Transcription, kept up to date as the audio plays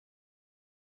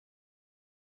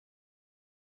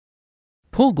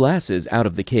Pull glasses out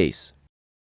of the case.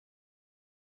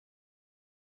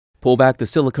 Pull back the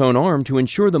silicone arm to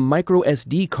ensure the micro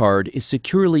SD card is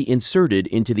securely inserted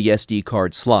into the SD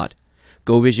card slot.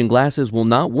 GoVision glasses will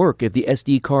not work if the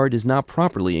SD card is not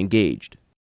properly engaged.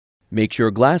 Make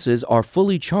sure glasses are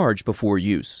fully charged before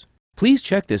use. Please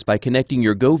check this by connecting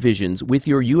your GoVisions with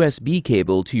your USB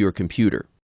cable to your computer.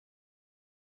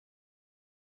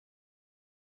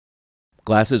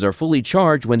 Glasses are fully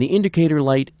charged when the indicator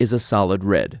light is a solid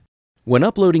red. When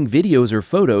uploading videos or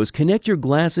photos, connect your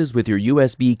glasses with your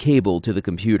USB cable to the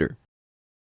computer.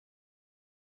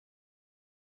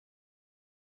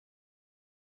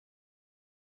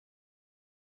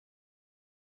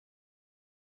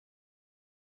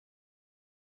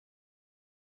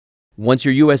 Once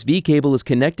your USB cable is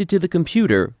connected to the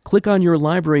computer, click on your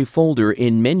Library folder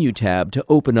in Menu tab to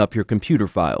open up your computer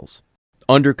files.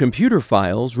 Under Computer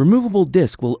Files, Removable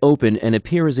Disk will open and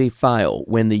appear as a file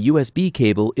when the USB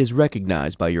cable is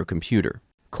recognized by your computer.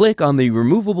 Click on the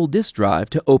Removable Disk Drive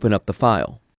to open up the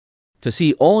file. To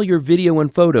see all your video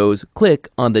and photos, click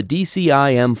on the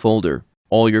DCIM folder.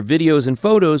 All your videos and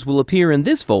photos will appear in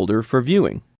this folder for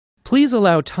viewing. Please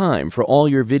allow time for all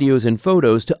your videos and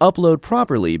photos to upload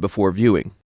properly before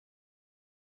viewing.